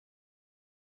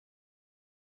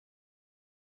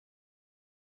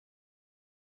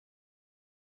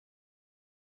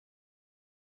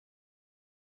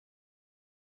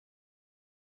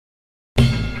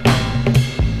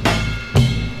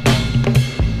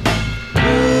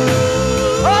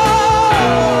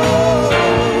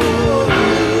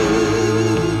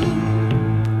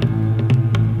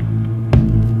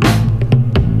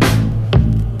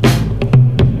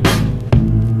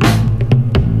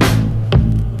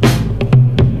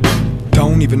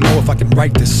Don't even know if I can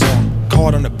write this song.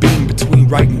 Caught on a beam between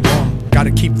right and wrong.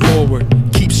 Gotta keep forward,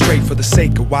 keep straight for the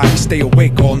sake of why we stay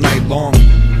awake all night long.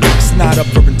 It's not up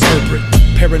for interpret,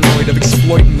 paranoid of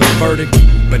exploiting the verdict.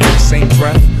 But in the same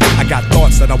breath, I got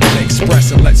thoughts that I wanna express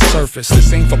and let surface.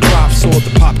 This ain't for props or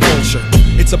the pop culture.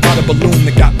 It's about a balloon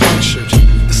that got punctured.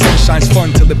 The sun shines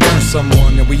fun till it burns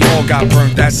someone, and we all got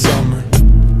burnt that summer.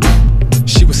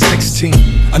 She was 16,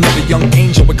 another young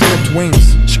angel with clipped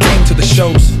wings. She came to the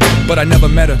shows, but I never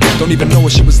met her. Don't even know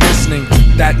if she was listening.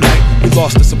 That night, we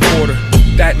lost a supporter.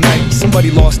 That night,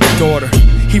 somebody lost a daughter.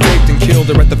 He raped and killed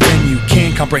her at the venue.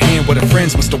 Can't comprehend what her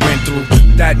friends must have went through.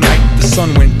 That night, the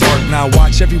sun went dark. Now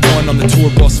watch everyone on the tour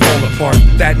bus fall apart.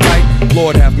 That night,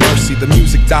 Lord have mercy, the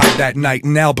music died that night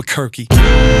in Albuquerque.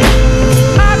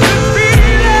 I could feel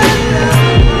it now.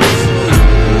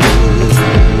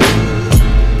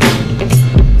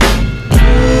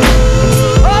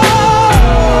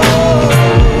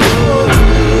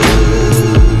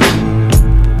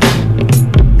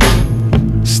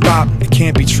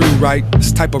 Can't be true, right?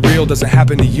 This type of real doesn't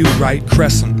happen to you, right?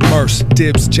 Crescent, Merce,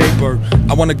 Dibs, Jaybird.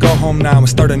 I wanna go home now and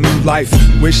start a new life.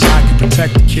 Wish I could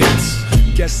protect the kids.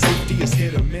 Guess safety is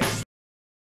hit or miss.